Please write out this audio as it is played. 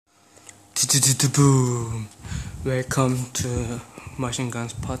Boom! Welcome to Machine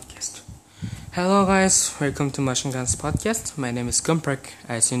Guns Podcast. Hello, guys. Welcome to Machine Guns Podcast. My name is Gumprek.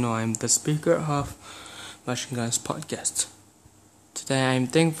 As you know, I'm the speaker of Machine Guns Podcast. Today, I'm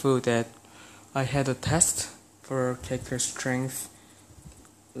thankful that I had a test for character strength,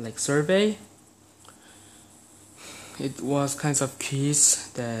 survey. It was kinds of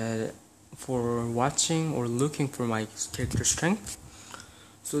quiz that for watching or looking for my character strength,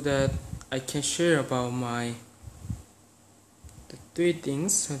 so that I can share about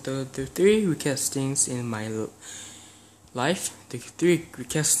the three weakest things in my life, the three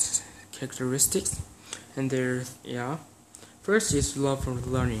weakest characteristics, and first is love for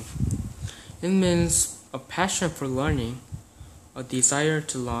learning. It means a passion for learning, a desire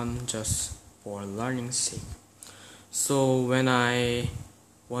to learn just for learning's sake. So when I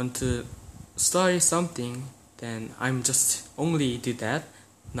want to study something, then I'm just only do that,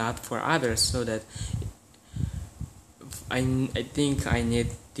 not for others, so that I think I need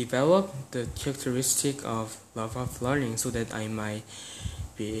develop the characteristic of love of learning, so that I might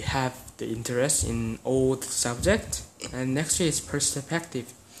have the interest in all the subject. And next is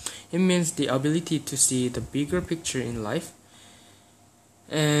perspective. It means the ability to see the bigger picture in life.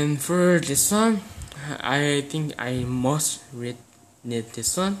 And for this one, I think I must need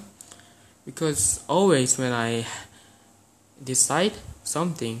this one, because always when I decide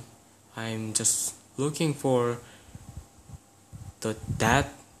something, I'm just looking for that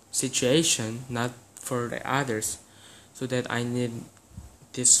situation, not for the others, so that I need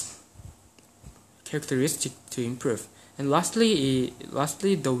this characteristic to improve. And lastly,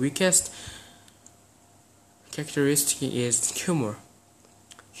 the weakest characteristic is humor.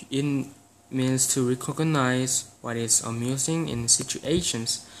 It means to recognize what is amusing in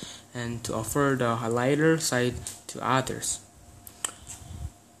situations and to offer the lighter side to others.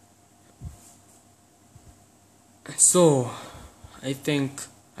 So, I think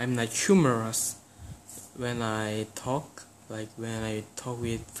I'm not humorous when I talk, like when I talk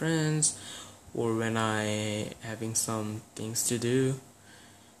with friends or when I having some things to do.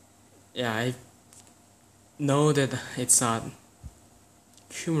 Yeah, I know that it's not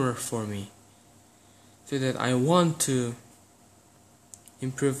humor for me, so that I want to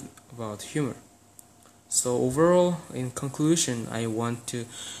improve about humor. So overall, in conclusion, I want to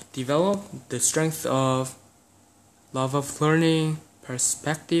develop the strength of love of learning,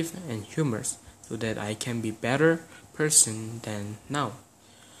 perspective, and humor, so that I can be better person than now.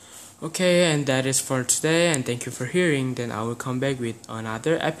 Okay, and that is for today, and thank you for hearing. Then I will come back with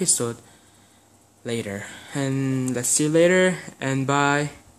another episode later. And let's see you later, and bye.